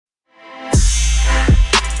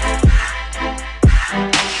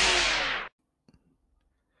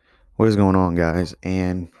What is going on, guys?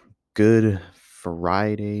 And good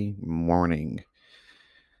Friday morning.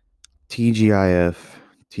 TGIF,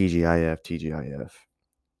 TGIF, TGIF.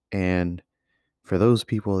 And for those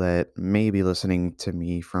people that may be listening to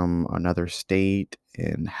me from another state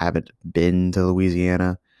and haven't been to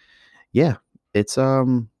Louisiana, yeah, it's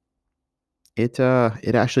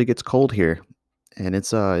it actually gets cold here. And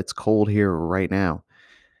it's cold here right now.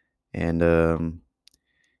 And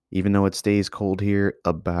even though it stays cold here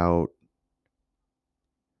about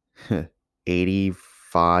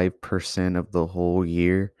 85% of the whole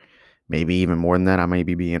year, maybe even more than that. I may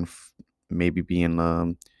be being, maybe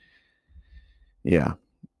being, yeah,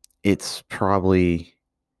 it's probably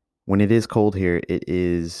when it is cold here, it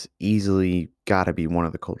is easily got to be one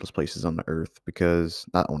of the coldest places on the earth because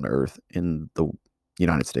not on the earth in the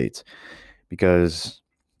United States because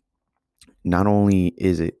not only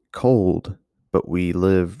is it cold, but we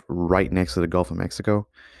live right next to the Gulf of Mexico.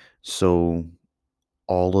 So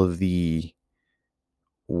all of the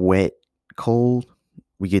wet cold,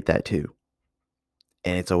 we get that too.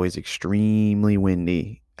 And it's always extremely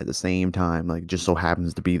windy at the same time. Like, just so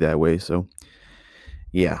happens to be that way. So,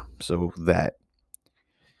 yeah, so that.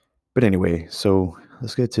 But anyway, so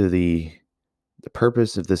let's get to the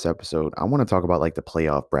purpose of this episode. I want to talk about like the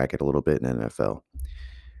playoff bracket a little bit in NFL.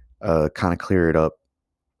 Kind of clear it up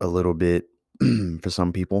a little bit for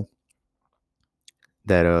some people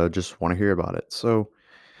that just want to hear about it. So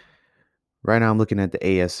right now I'm looking at the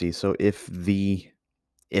ASC. So if the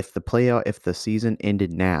season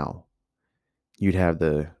ended now, you'd have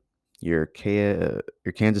your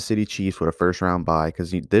Kansas City Chiefs with a first round bye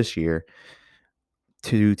because this year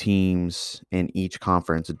two teams in each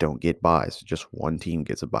conference don't get byes. Just one team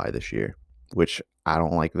gets a bye this year, which I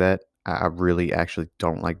don't like that. I really actually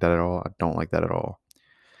don't like that at all. I don't like that at all.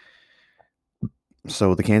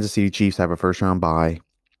 So the Kansas City Chiefs have a first round bye,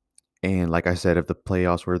 and like I said, if the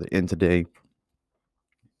playoffs were to end today,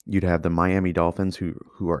 you'd have the Miami Dolphins who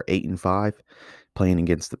are 8-5 playing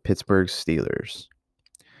against the Pittsburgh Steelers.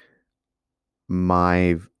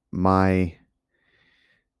 My my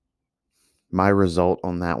My result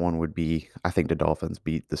on that one would be I think the Dolphins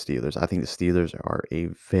beat the Steelers. I think the Steelers are a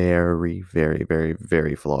very, very, very,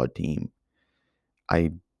 very flawed team.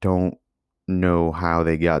 I don't know how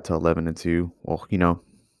they got to 11-2. Well,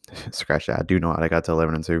 scratch that. I do know how they got to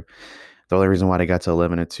 11-2. The only reason why they got to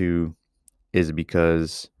 11-2 is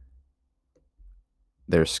because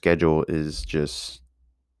their schedule is just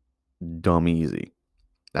dumb easy.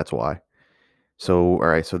 That's why. So, all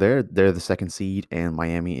right, so they're the second seed and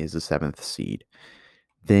Miami is the seventh seed.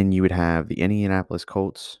 Then you would have the Indianapolis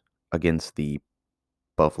Colts against the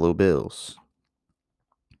Buffalo Bills.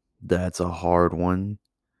 That's a hard one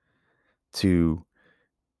to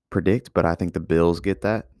predict, but I think the Bills get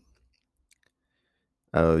that.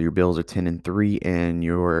 Your Bills are 10-3, and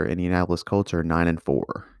your Indianapolis Colts are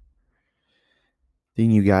 9-4.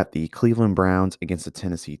 Then you got the Cleveland Browns against the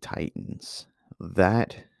Tennessee Titans.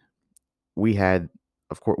 That we had,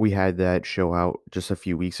 of course, we had that show out just a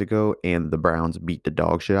few weeks ago, and the Browns beat the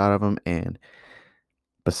dog shit out of them. And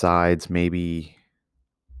besides maybe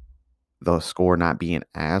the score not being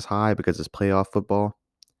as high because it's playoff football,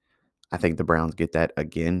 I think the Browns get that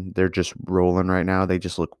again. They're just rolling right now. They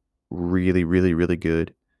just look really, really, really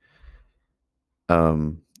good.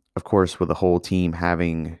 Of course, with the whole team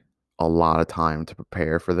having a lot of time to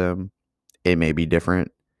prepare for them, it may be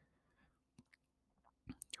different.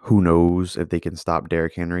 Who knows if they can stop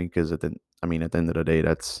Derrick Henry? Because at the end of the day,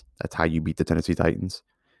 that's how you beat the Tennessee Titans.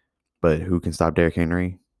 But who can stop Derrick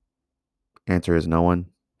Henry? Answer is no one.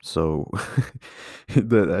 So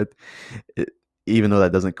that it, even though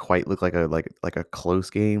that doesn't quite look like a close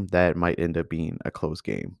game, that might end up being a close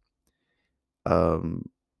game. Um,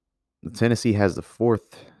 Tennessee has the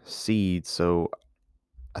fourth seed, so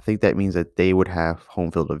I think that means that they would have home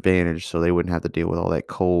field advantage, so they wouldn't have to deal with all that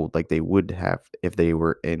cold like they would have if they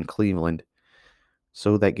were in Cleveland.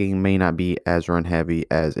 So that game may not be as run heavy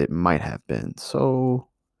as it might have been. So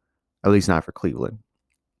at least not for Cleveland.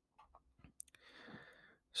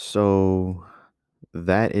 So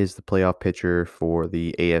that is the playoff picture for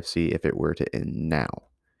the AFC if it were to end now.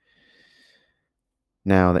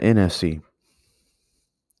 Now the NFC.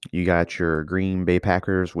 You got your Green Bay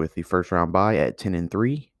Packers with the first round bye at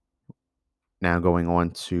 10-3. Now going on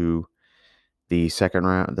to the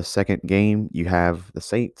second game, you have the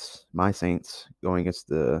Saints, my Saints, going against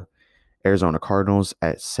the Arizona Cardinals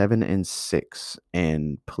at 7-6.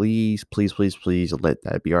 And please, please, please, please let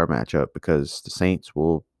that be our matchup because the Saints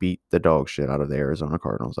will beat the dog shit out of the Arizona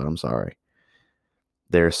Cardinals. I'm sorry.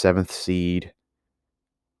 They're seventh seed.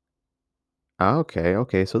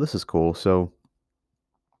 Okay, so this is cool. So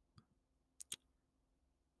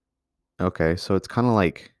Okay, so it's kind of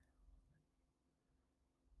like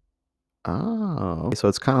so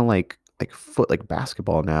it's kind of like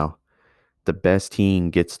basketball now. The best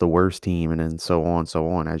team gets the worst team, and then so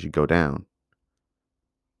on as you go down.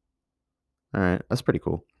 All right, that's pretty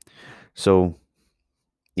cool. So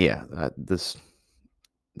yeah, that's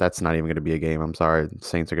not even going to be a game. I'm sorry, the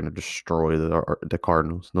Saints are going to destroy the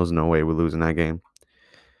Cardinals. There's no way we're losing that game.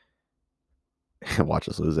 Watch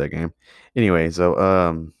us lose that game. Anyway,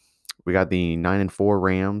 so we got the 9-4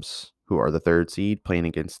 Rams, who are the third seed, playing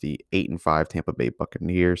against the 8-5 Tampa Bay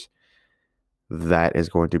Buccaneers. That is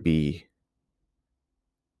going to be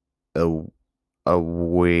a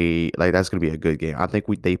way like that's going to be a good game. I think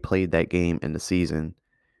they played that game in the season,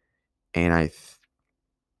 and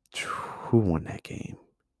who won that game?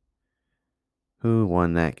 Who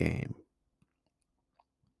won that game?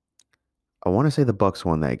 I want to say the Bucks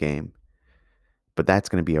won that game, but that's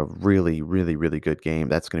going to be a really, really, really good game.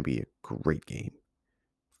 That's going to be a great game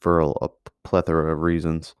for a plethora of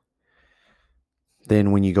reasons.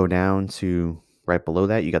 Then when you go down to right below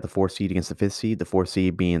that, you got the fourth seed against the fifth seed. The fourth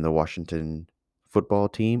seed being the Washington football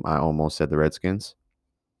team. I almost said the Redskins.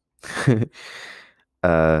 They're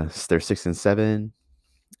 6-7.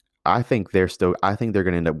 I think they're going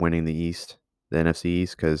to end up winning the East, the NFC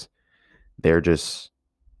East, because they're just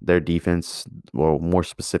their defense. Well, more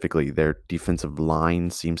specifically, their defensive line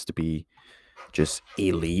seems to be just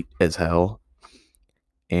elite as hell,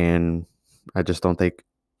 and I just don't think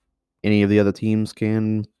any of the other teams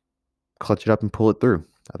can clutch it up and pull it through.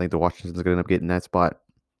 I think the Washington's going to end up getting that spot.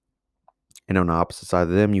 And on the opposite side of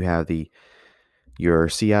them, you have your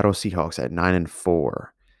Seattle Seahawks at 9-4.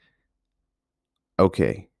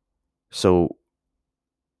 Okay, so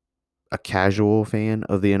a casual fan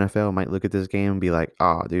of the NFL might look at this game and be like,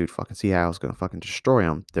 "Oh, dude, fucking Seattle's gonna fucking destroy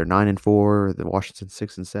them. They're 9-4. The Washington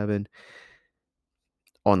 6-7."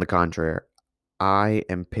 On the contrary, I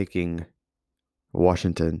am picking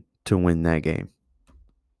Washington to win that game.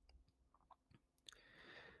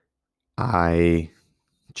 I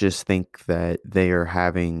just think that they're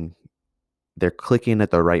clicking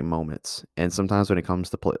at the right moments, and sometimes when it comes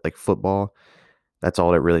to play like football, that's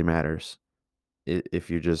all that really matters.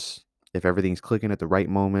 If you just if everything's clicking at the right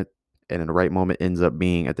moment, and then the right moment ends up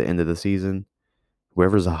being at the end of the season,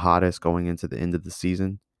 whoever's the hottest going into the end of the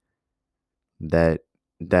season, that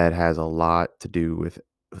that has a lot to do with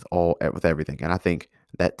everything. And I think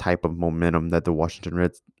that type of momentum that the Washington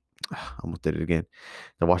Reds I almost did it again.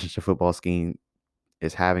 The Washington football scheme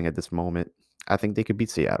is having at this moment, I think they could beat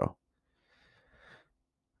Seattle.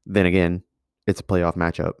 Then again, it's a playoff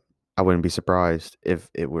matchup. I wouldn't be surprised if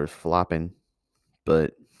it was flopping,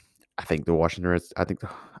 but I think the Washington Reds, I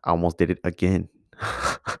almost did it again.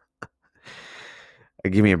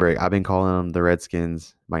 Give me a break. I've been calling them the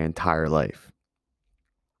Redskins my entire life.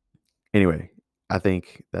 Anyway, I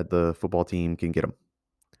think that the football team can get them.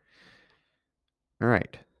 All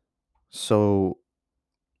right. So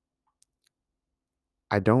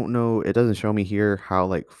I don't know. It doesn't show me here how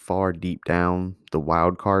like far deep down the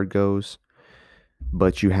wild card goes,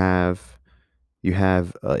 but you have in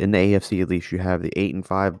the AFC at least you have the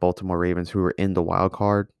 8-5 Baltimore Ravens who are in the wild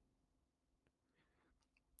card.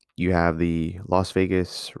 You have the Las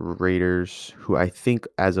Vegas Raiders who I think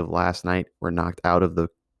as of last night were knocked out of the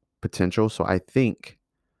potential. So I think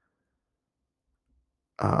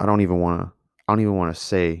I don't even want to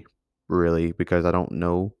say really because I don't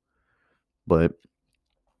know, but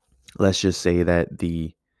let's just say that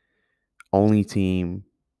the only team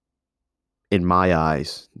in my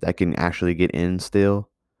eyes that can actually get in still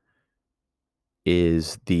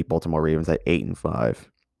is the Baltimore Ravens at 8-5.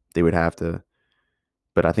 They would have to,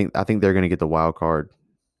 but I think they're going to get the wild card,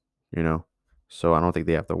 you know. So I don't think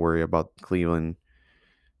they have to worry about Cleveland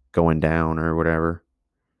going down or whatever.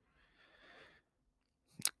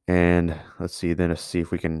 And let's see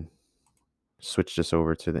if we can switch this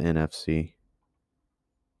over to the NFC.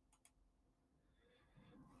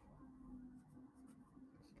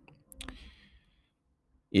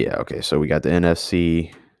 Yeah, okay. So we got the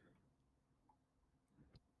NFC,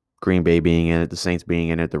 Green Bay being in it, the Saints being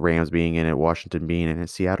in it, the Rams being in it, Washington being in it,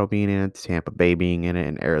 Seattle being in it, Tampa Bay being in it,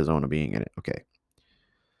 and Arizona being in it. Okay.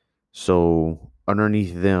 So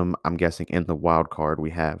underneath them, I'm guessing in the wild card,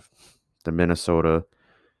 we have the Minnesota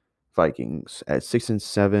Vikings at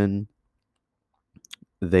 6-7.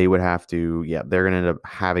 They would have to, yeah, they're gonna end up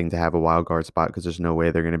having to have a wild card spot because there's no way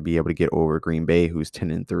they're gonna be able to get over Green Bay, who's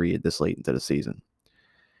 10-3 at this late into the season.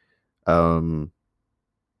 Um.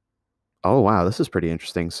 Oh wow, this is pretty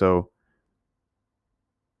interesting. So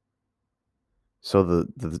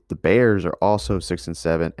the Bears are also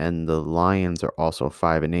 6-7, and the Lions are also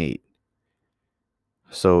 5-8.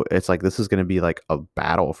 So it's like this is going to be like a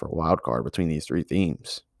battle for a wild card between these three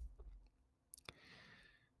teams.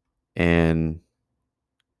 And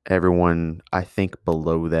everyone, I think,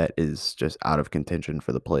 below that is just out of contention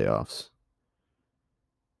for the playoffs.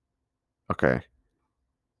 Okay.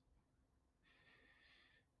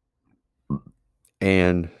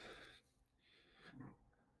 And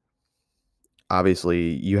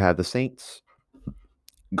obviously, you have the Saints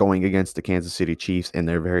going against the Kansas City Chiefs in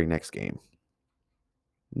their very next game.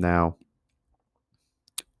 Now,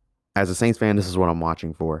 as a Saints fan, this is what I'm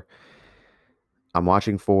watching for. I'm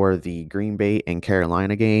watching for the Green Bay and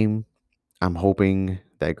Carolina game. I'm hoping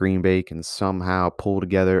that Green Bay can somehow pull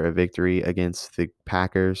together a victory against the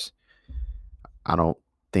Packers. I don't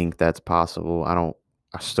think that's possible. I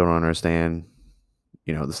still don't understand.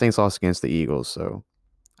 The Saints lost against the Eagles, so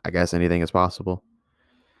I guess anything is possible.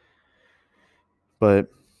 But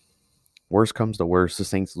worst comes to worst, the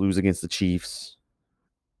Saints lose against the Chiefs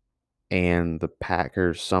and the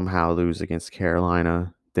Packers somehow lose against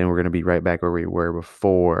Carolina. Then we're going to be right back where we were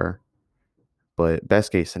before. But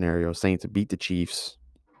best case scenario, Saints beat the Chiefs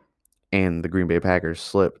and the Green Bay Packers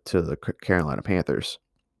slip to the Carolina Panthers.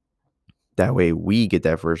 That way we get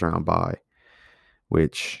that first round bye,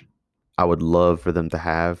 which I would love for them to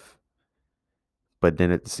have. But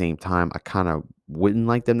then at the same time, I kind of wouldn't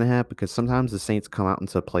like them to have because sometimes the Saints come out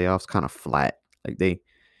into the playoffs kind of flat. Like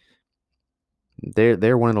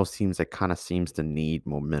they're one of those teams that kind of seems to need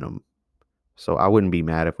momentum. So I wouldn't be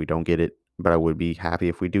mad if we don't get it, but I would be happy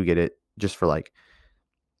if we do get it just for like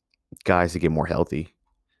guys to get more healthy.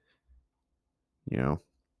 You know.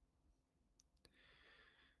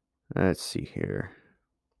 Let's see here.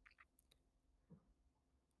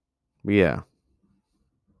 But yeah.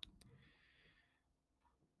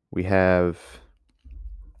 We have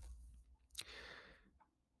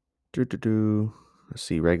let's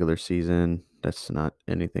see, regular season. That's not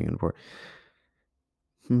anything important.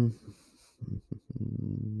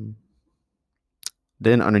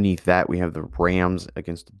 Then underneath that, we have the Rams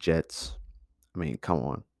against the Jets. I mean, come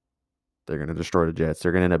on. They're going to destroy the Jets.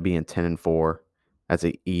 They're going to end up being 10-4. That's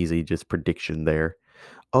an easy just prediction there.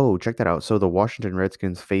 Oh, check that out. So the Washington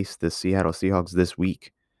Redskins face the Seattle Seahawks this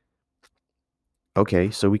week. Okay,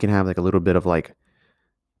 so we can have like a little bit of like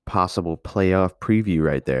possible playoff preview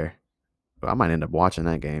right there. I might end up watching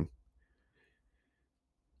that game.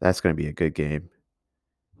 That's going to be a good game.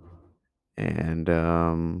 And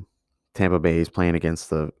Tampa Bay is playing against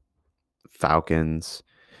the Falcons.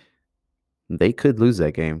 They could lose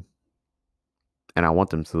that game. And I want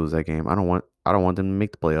them to lose that game. I don't want them to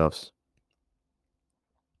make the playoffs.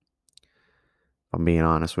 If I'm being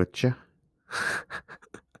honest with you.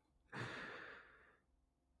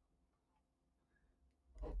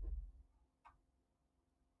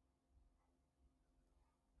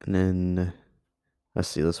 And then let's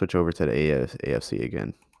see. Let's switch over to the AFC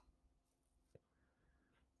again.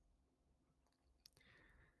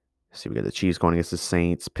 See, we got the Chiefs going against the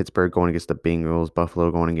Saints, Pittsburgh going against the Bengals, Buffalo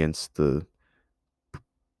going against the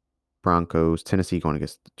Broncos, Tennessee going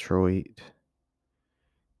against Detroit.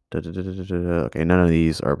 Okay, none of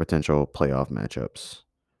these are potential playoff matchups.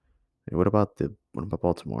 Hey, what about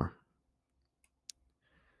Baltimore?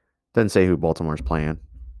 Doesn't say who Baltimore's playing,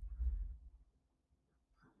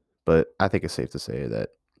 but I think it's safe to say that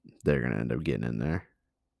they're gonna end up getting in there.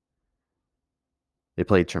 They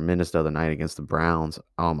played tremendous the other night against the Browns.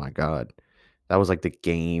 Oh my god, that was like the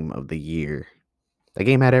game of the year. That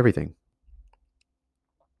game had everything.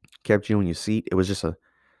 Kept you in your seat. It was just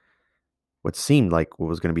what seemed like what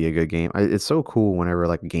was going to be a good game. It's so cool whenever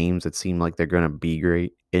like games that seem like they're going to be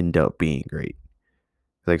great end up being great.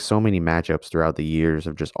 Like so many matchups throughout the years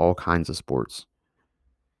of just all kinds of sports.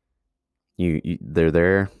 They're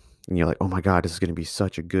there and you're like, "Oh my god, this is going to be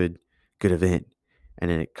such a good event." And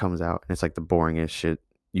then it comes out and it's like the boringest shit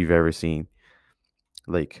you've ever seen.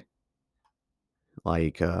 Like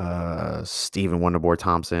Stephen Wonderboy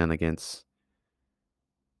Thompson against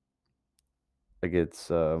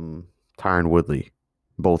Tyron Woodley.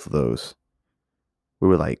 Both of those. We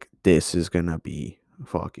were like, this is gonna be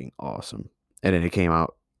fucking awesome. And then it came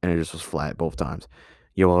out and it just was flat both times.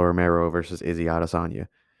 Yoel Romero versus Izzy Adesanya.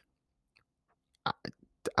 I,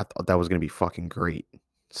 I thought that was gonna be fucking great.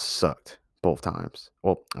 Sucked both times.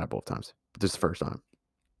 Well, not both times, but this is the first time.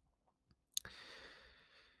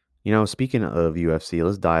 Speaking of UFC,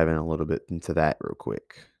 let's dive in a little bit into that real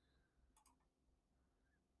quick.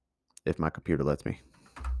 If my computer lets me.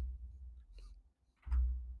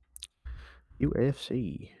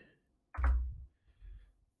 UFC.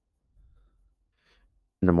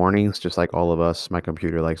 In the mornings, just like all of us, my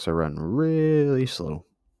computer likes to run really slow.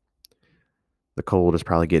 The cold is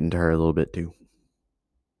probably getting to her a little bit too.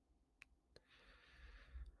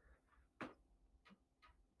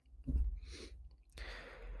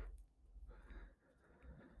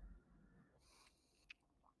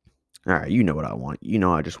 All right, you know what I want. You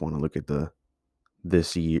know I just want to look at the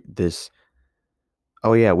this year this.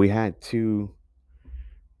 Oh yeah, we had two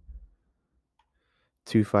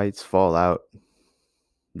fights fall out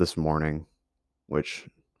this morning, which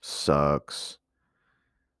sucks.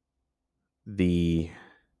 The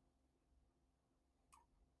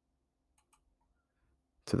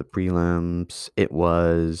to the prelims, it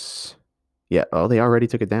was yeah. Oh, they already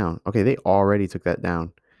took it down. Okay, they already took that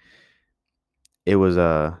down. It was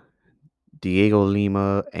Diego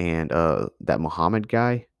Lima and that Muhammad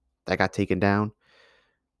guy that got taken down,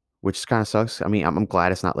 which kind of sucks. I mean, I'm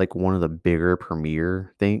glad it's not like one of the bigger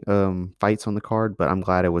premier thing fights on the card, but I'm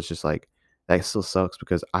glad it was just like that. Still sucks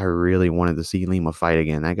because I really wanted to see Lima fight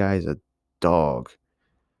again. That guy's a dog,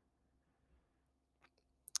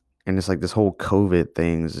 and it's like this whole COVID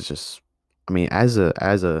thing is just. I mean, as a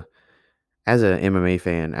MMA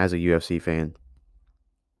fan, as a UFC fan,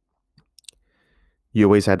 you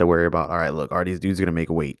always had to worry about, all right, look, are these dudes gonna make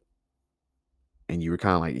weight? And you were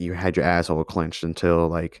kind of like you had your asshole clenched until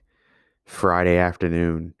like Friday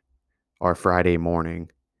afternoon or Friday morning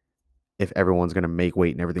if everyone's gonna make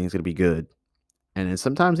weight and everything's gonna be good. And then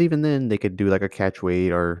sometimes even then they could do like a catch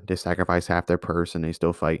weight or they sacrifice half their purse and they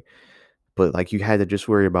still fight. But like you had to just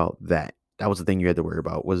worry about that. That was the thing you had to worry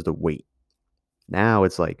about was the weight. Now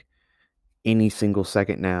it's like any single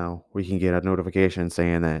second now we can get a notification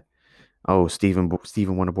saying that oh Stephen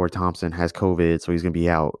Wonderboy Thompson has COVID so he's gonna be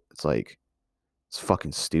out. It's like it's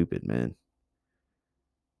fucking stupid, man.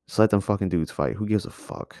 Just let them fucking dudes fight. Who gives a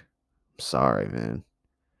fuck? I'm sorry, man.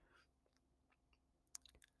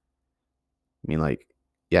 I mean, like,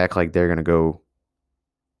 you act like they're gonna go.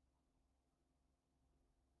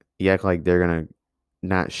 You act like they're gonna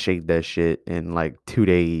not shake that shit in like 2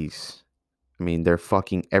 days. I mean, they're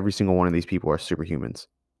fucking every single one of these people are superhumans.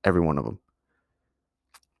 Every one of them.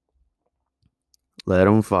 Let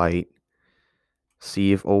them fight.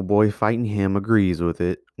 See if old boy fighting him agrees with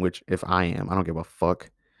it. Which, if I am, I don't give a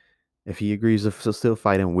fuck. If he agrees to still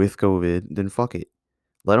fighting with COVID, then fuck it.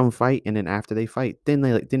 Let them fight, and then after they fight, then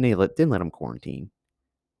let them quarantine.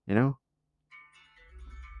 You know,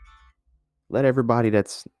 let everybody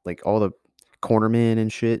that's like all the cornermen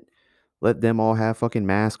and shit. Let them all have fucking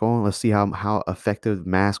masks on. Let's see how effective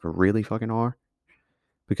masks really fucking are.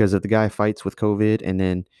 Because if the guy fights with COVID and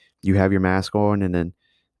then you have your mask on and then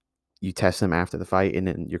you test him after the fight and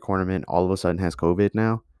then your cornerman all of a sudden has COVID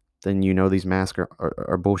now, then you know these masks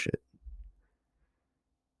are bullshit.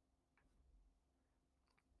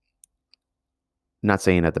 I'm not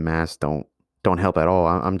saying that the masks don't help at all.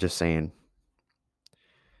 I'm just saying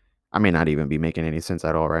I may not even be making any sense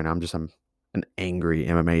at all right now. I'm an angry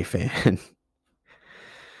MMA fan.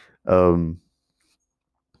 um,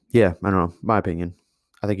 yeah, I don't know. My opinion.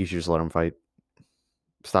 I think you should just let them fight.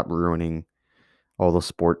 Stop ruining all the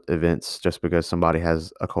sport events just because somebody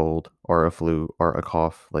has a cold or a flu or a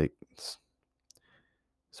cough. Like it's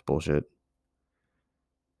bullshit.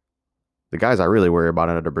 The guys I really worry about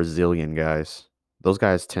are the Brazilian guys. Those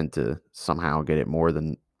guys tend to somehow get it more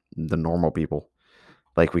than the normal people.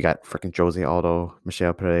 Like we got freaking Jose Aldo,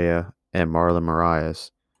 Michelle Pereira, and Marlon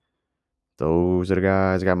Moraes. Those are the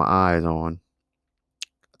guys I got my eyes on.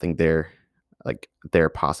 I think they're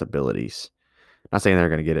possibilities. Not saying they're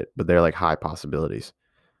gonna get it, but they're like high possibilities.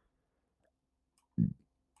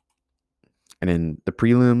 And in the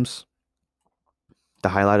prelims, the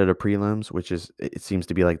highlight of the prelims, which is it seems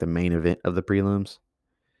to be like the main event of the prelims,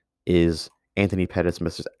 is Anthony Pettis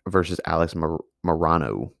versus Alex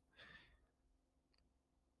Morano.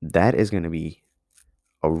 That is going to be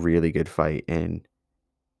a really good fight, and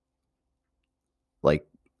like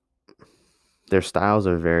their styles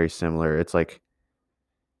are very similar. It's like,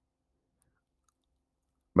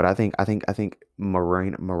 but I think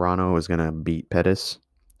Morano is going to beat Pettis,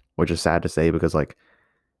 which is sad to say because like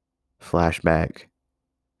flashback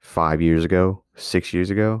 5 years ago, 6 years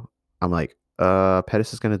ago, I'm like,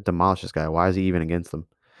 Pettis is going to demolish this guy. Why is he even against them?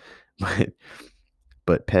 But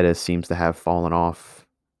but Pettis seems to have fallen off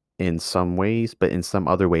in some ways, but in some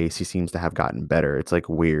other ways he seems to have gotten better. It's like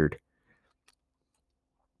weird.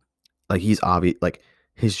 Like he's obvious like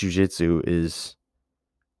his jiu-jitsu is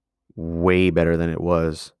way better than it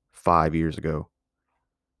was 5 years ago.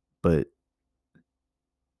 But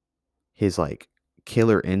his like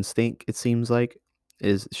killer instinct, it seems like,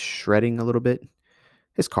 is shredding a little bit.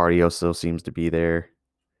 His cardio still seems to be there.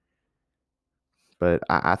 But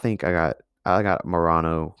I think I got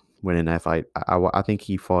Morano winning that fight. I think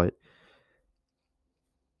he fought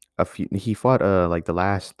like the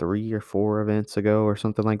last 3 or 4 events ago or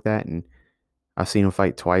something like that, and I've seen him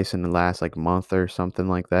fight twice in the last like month or something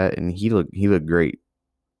like that, and he looked great.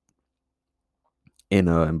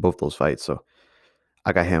 in both those fights. So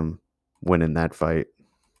I got him winning that fight.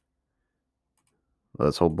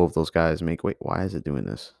 Let's hope both those guys make. Wait, why is it doing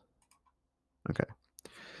this? Okay.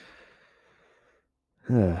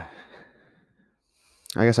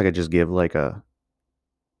 I guess I could just give like kind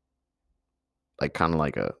of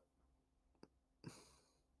like a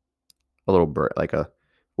little break, like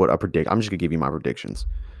what I predict. I'm just gonna give you my predictions.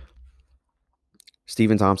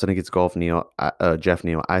 Stephen Thompson against Jeff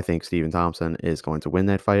Neal. I think Stephen Thompson is going to win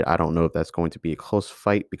that fight. I don't know if that's going to be a close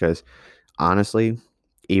fight because honestly,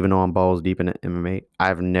 even though I'm balls deep in MMA,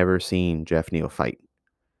 I've never seen Jeff Neal fight.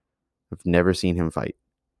 I've never seen him fight.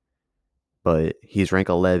 But he's rank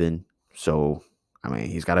 11, so I mean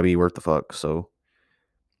he's got to be worth the fuck. So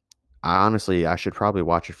I should probably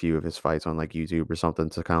watch a few of his fights on like YouTube or something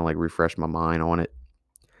to kind of like refresh my mind on it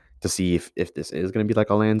to see if this is going to be like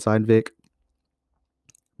a landslide Vic.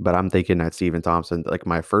 But I'm thinking that Stephen Thompson, like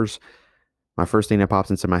my first thing that pops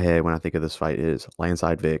into my head when I think of this fight is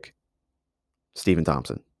landslide Vic, Stephen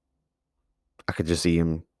Thompson. I could just see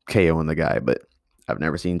him KOing the guy, but I've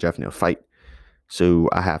never seen Jeff Neal fight, so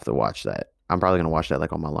I have to watch that. I'm probably gonna watch that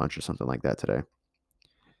like on my lunch or something like that today.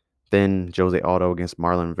 Then Jose Aldo against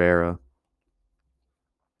Marlon Vera.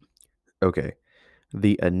 Okay,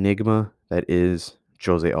 the enigma that is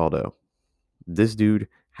Jose Aldo. This dude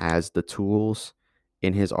has the tools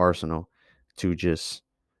in his arsenal to just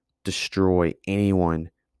destroy anyone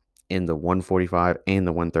in the 145 and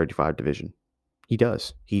the 135 division. He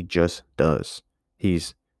does. He just does.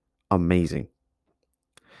 He's amazing.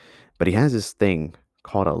 But he has this thing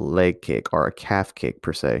called a leg kick or a calf kick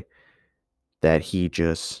per se that he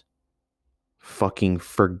just fucking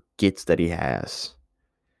forgets that he has.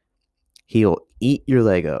 He'll eat your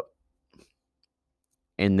leg up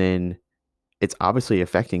and then it's obviously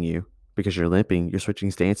affecting you because you're limping, you're switching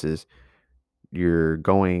stances, you're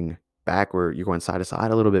going backward, you're going side to side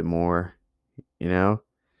a little bit more, you know?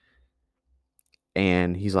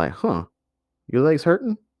 And he's like, huh, your leg's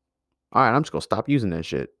hurting? All right, I'm just going to stop using that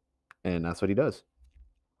shit. And that's what he does.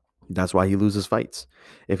 That's why he loses fights.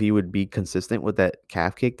 If he would be consistent with that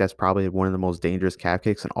calf kick, that's probably one of the most dangerous calf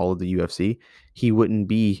kicks in all of the UFC. He wouldn't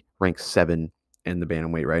be ranked 7 in the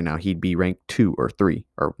bantamweight right now. He'd be ranked 2 or 3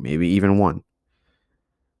 or maybe even 1.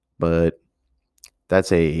 But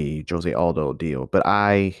that's a Jose Aldo deal. But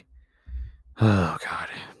oh God,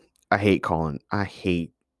 I hate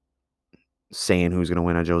saying who's going to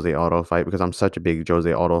win a Jose Aldo fight because I'm such a big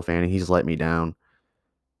Jose Aldo fan and he's let me down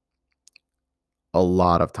a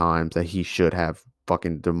lot of times that he should have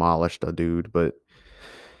fucking demolished a dude, but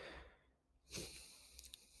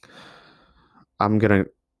I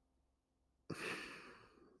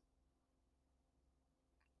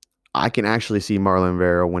can actually see Marlon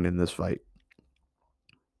Vera winning this fight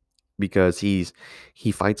because he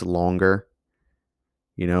fights longer,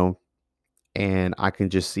 you know, and I can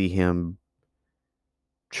just see him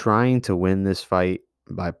trying to win this fight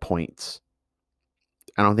by points.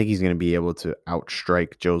 I don't think he's going to be able to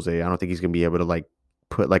outstrike Jose. I don't think he's going to be able to like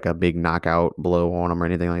put like a big knockout blow on him or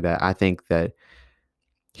anything like that. I think that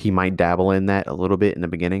he might dabble in that a little bit in the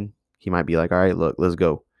beginning. He might be like, all right, look, let's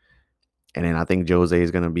go. And then I think Jose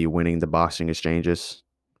is going to be winning the boxing exchanges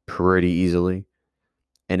pretty easily.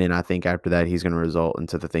 And then I think after that, he's going to result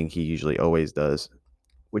into the thing he usually always does,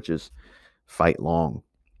 which is fight long.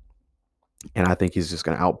 And I think he's just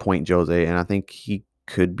going to outpoint Jose. And I think he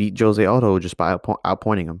could beat Jose Aldo just by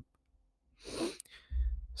outpointing him.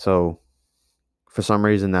 So for some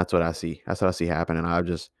reason, that's what I see. That's what I see happening. I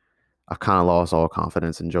kind of lost all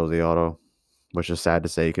confidence in Jose Aldo, which is sad to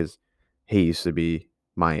say because he used to be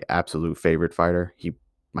my absolute favorite fighter. He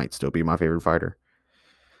might still be my favorite fighter.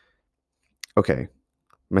 Okay.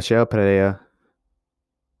 Michelle Pereira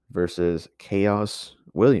versus Chaos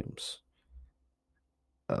Williams.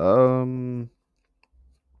 All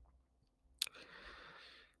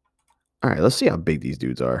right, let's see how big these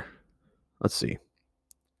dudes are. Let's see.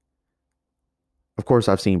 Of course,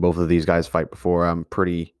 I've seen both of these guys fight before. I'm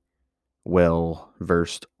pretty well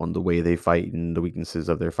versed on the way they fight and the weaknesses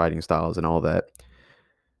of their fighting styles and all that.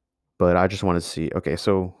 But I just want to see. Okay,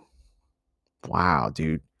 so wow,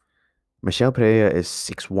 dude. Michelle Pereira is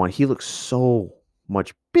 6'1". He looks so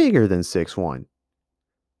much bigger than 6'1".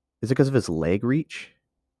 Is it because of his leg reach?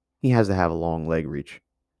 He has to have a long leg reach.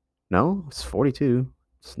 No, it's 42.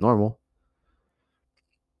 It's normal.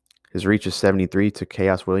 His reach is 73 to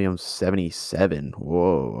Chaos Williams 77.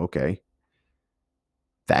 Whoa, okay.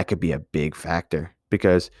 That could be a big factor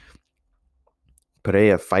because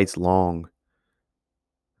Pereira fights long,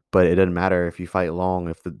 but it doesn't matter if you fight long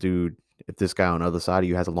if this guy on the other side of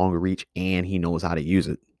you has a longer reach and he knows how to use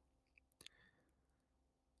it.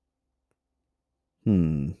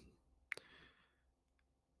 Hmm.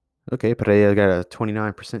 Okay, Pereira got a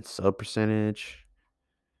 29% sub percentage.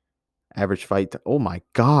 Average fight. Oh my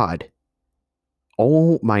God.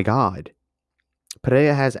 Oh my God.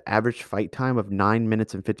 Pereira has average fight time of 9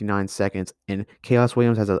 minutes and 59 seconds, and Chaos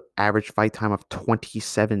Williams has an average fight time of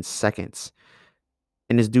 27 seconds.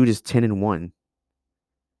 And this dude is 10-1.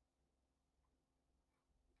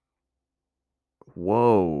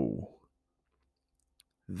 Whoa.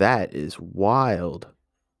 That is wild.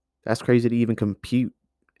 That's crazy to even compute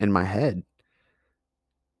in my head.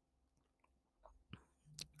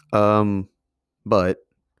 Um, but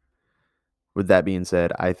with that being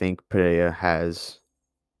said, I think he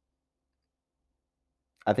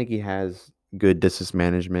has good distance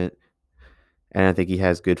management, and I think he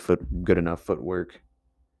has good enough footwork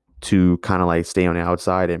to kind of like stay on the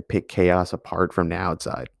outside and pick Chaos apart from the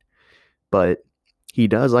outside. But he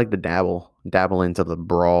does like to dabble into the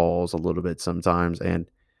brawls a little bit sometimes. And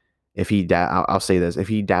if I'll say this, if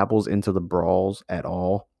he dabbles into the brawls at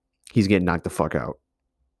all, he's getting knocked the fuck out,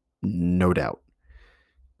 no doubt.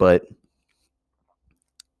 But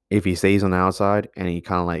if he stays on the outside and he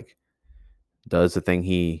kind of like does the thing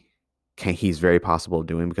he's very possible of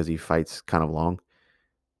doing because he fights kind of long,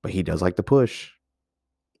 but he does like to push.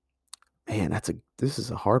 Man, this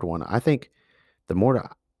is a hard one. I think the more to,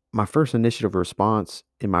 my first initiative response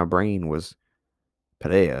in my brain was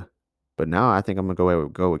Perea, but now I think I'm gonna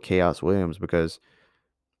go with Chaos Williams because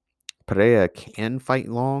Perea can fight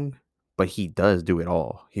long, but he does do it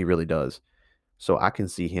all. He really does. So I can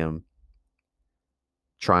see him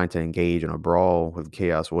trying to engage in a brawl with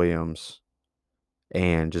Chaos Williams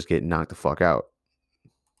and just get knocked the fuck out.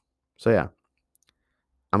 So yeah,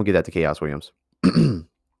 I'm gonna give that to Chaos Williams. Marlon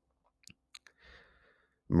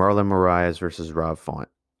Moraes versus Rob Font.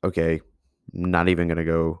 Okay, not even gonna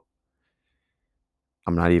go.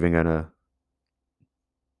 I'm not even gonna.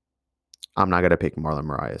 I'm not gonna pick Marlon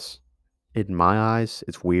Moraes. In my eyes,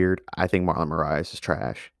 it's weird. I think Marlon Moraes is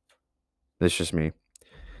trash. That's just me.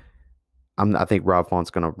 I think Rob Font's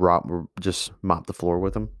gonna just mop the floor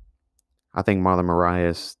with him. I think Marlon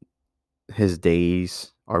Moraes, his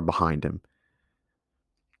days are behind him.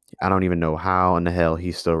 I don't even know how in the hell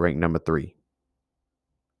he's still ranked number 3.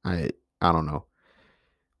 I I don't know.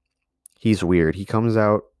 He's weird. He comes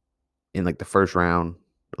out in like the first round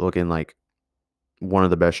looking like one of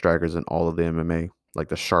the best strikers in all of the MMA, like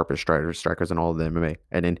the sharpest strikers in all of the MMA.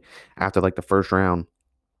 And then after like the first round,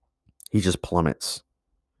 he just plummets.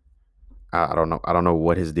 I don't know. I don't know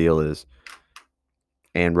what his deal is.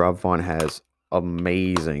 And Rob Font has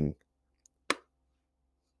amazing,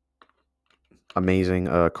 amazing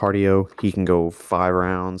cardio. He can go 5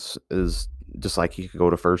 rounds, is just like he could go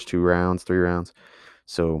the first 2 rounds, 3 rounds.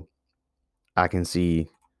 So I can see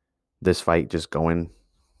this fight just going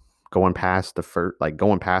past the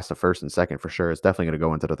first and second for sure. It's definitely going to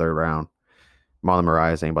go into the third round. Marlon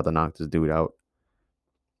Moraes ain't about to knock this dude out.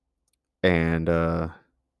 And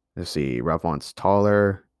let's see, Rob Font's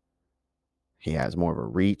taller. He has more of a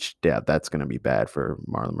reach. Yeah, that's gonna be bad for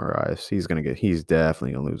Marlon Moraes. He's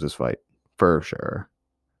definitely gonna lose this fight for sure.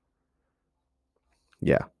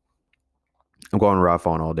 Yeah, I'm going Rob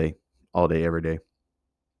Font all day, every day.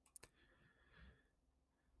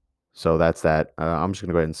 So that's that. I'm just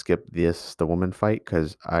gonna go ahead and skip the woman fight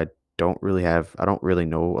because I don't really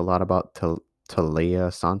know a lot about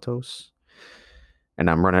Talea Santos, and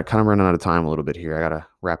I'm running out of time a little bit here. I gotta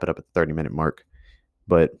wrap it up at the 30-minute mark.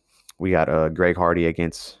 But we got Greg Hardy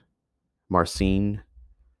against Marcin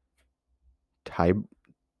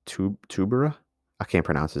Tubera. I can't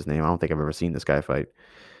pronounce his name. I don't think I've ever seen this guy fight.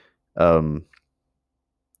 Um,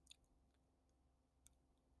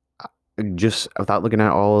 just without looking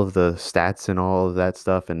at all of the stats and all of that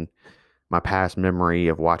stuff and my past memory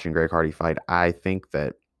of watching Greg Hardy fight, I think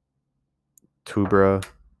that Tubera,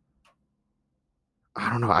 I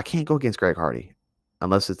don't know. I can't go against Greg Hardy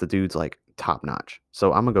unless it's the dude's like top notch.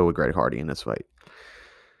 So I'm gonna go with Greg Hardy in this fight.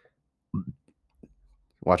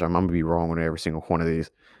 Watch, I'm gonna be wrong on every single one of these.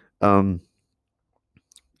 Um,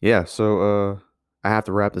 yeah. So I have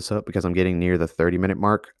to wrap this up because I'm getting near the 30-minute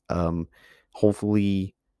mark.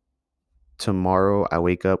 Hopefully tomorrow I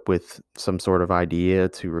wake up with some sort of idea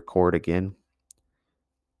to record again.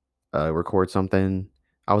 Record something.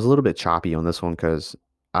 I was a little bit choppy on this one because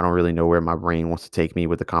I don't really know where my brain wants to take me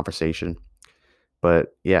with the conversation.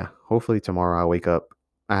 But yeah, hopefully tomorrow I wake up.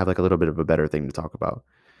 I have like a little bit of a better thing to talk about.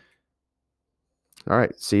 All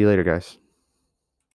right. See you later, guys.